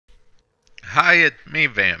Hi, it's me,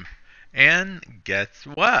 Vam. And guess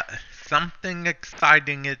what? Something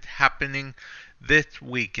exciting is happening this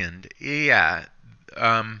weekend. Yeah,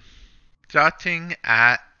 um, starting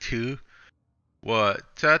at 2,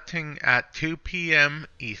 starting at 2 p.m.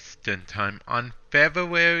 Eastern Time on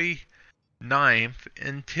February 9th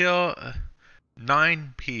until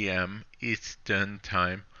 9 p.m. Eastern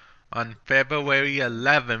Time on February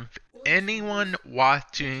 11th. Anyone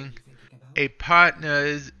watching a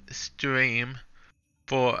partner's stream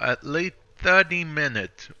for at least 30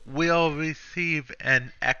 minutes will receive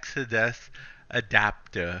an Exilus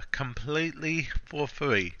adapter completely for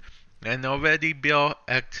free. An already built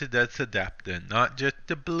Exilus adapter, not just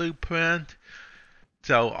the blueprint.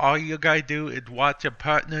 So all you gotta do is watch a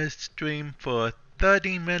partner stream for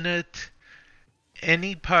 30 minutes,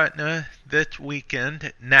 any partner this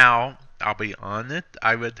weekend. Now, I'll be honest,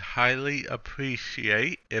 I would highly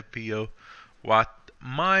appreciate if you watch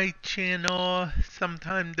my channel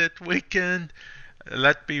sometime this weekend.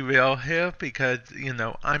 Let's be real here because,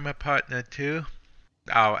 I'm a partner too.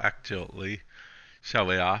 I'll actually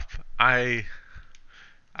show it off. I've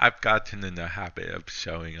gotten in the habit of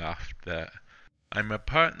showing off that I'm a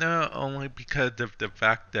partner only because of the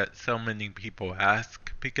fact that so many people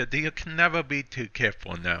ask, because you can never be too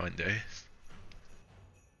careful nowadays.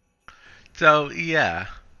 So yeah,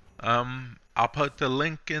 I'll put the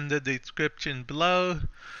link in the description below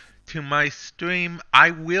to my stream.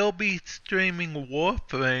 I will be streaming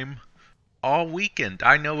Warframe all weekend.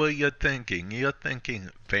 I know what you're thinking. You're thinking,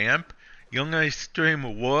 Vamp, you're going to stream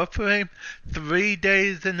Warframe 3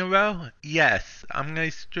 days in a row? Yes, I'm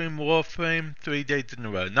going to stream Warframe 3 days in a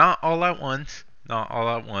row. Not all at once. Not all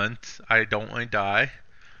at once. I don't want to die.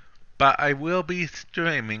 But I will be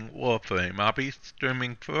streaming Warframe. I'll be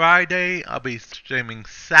streaming Friday. I'll be streaming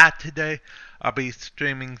Saturday. I'll be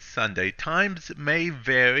streaming Sunday. Times may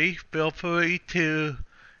vary. Feel free to,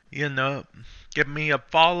 give me a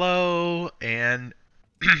follow and,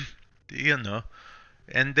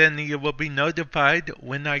 and then you will be notified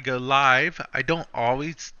when I go live. I don't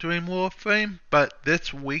always stream Warframe, but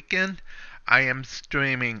this weekend I am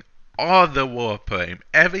streaming all the Warframe.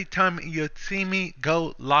 Every time you see me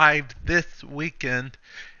go live this weekend,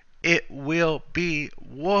 it will be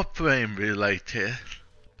Warframe related.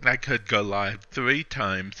 I could go live 3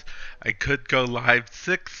 times. I could go live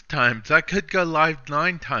 6 times. I could go live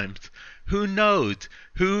 9 times. Who knows?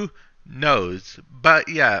 Who knows? But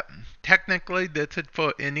yeah, technically this is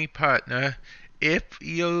for any partner. If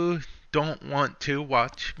you don't want to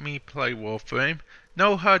watch me play Warframe,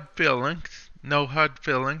 no hard feelings. No hard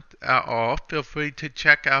feelings at all. Feel free to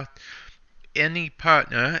check out any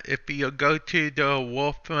partner. If you go to the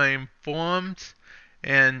Warframe forums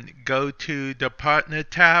and go to the partner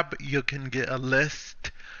tab, you can get a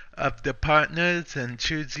list of the partners and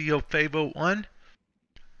choose your favorite one.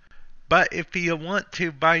 But if you want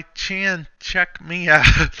to by chance check me out,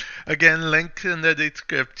 again, links in the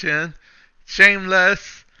description.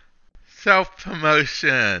 Shameless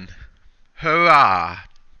self-promotion. Hurrah!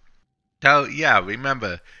 So yeah,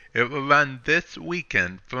 remember, it will run this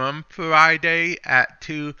weekend from Friday at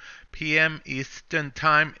 2 p.m. Eastern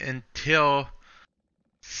Time until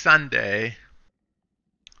Sunday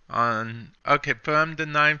from the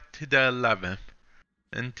 9th to the 11th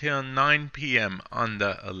until 9 p.m. on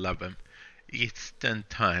the 11th Eastern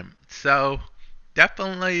Time. So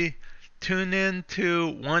definitely tune in to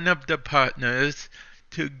one of the partners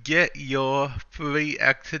to get your free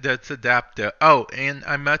Exilus adapter. Oh, and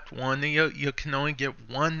I must warn you, you can only get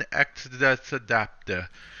one Exilus adapter.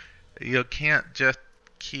 You can't just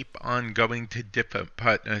keep on going to different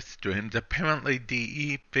partner streams. Apparently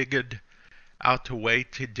DE figured out a way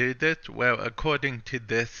to do this, well, according to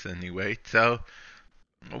this anyway, so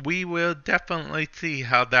we will definitely see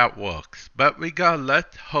how that works. But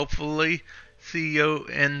regardless, hopefully see you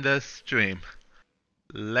in the stream.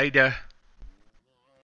 Later.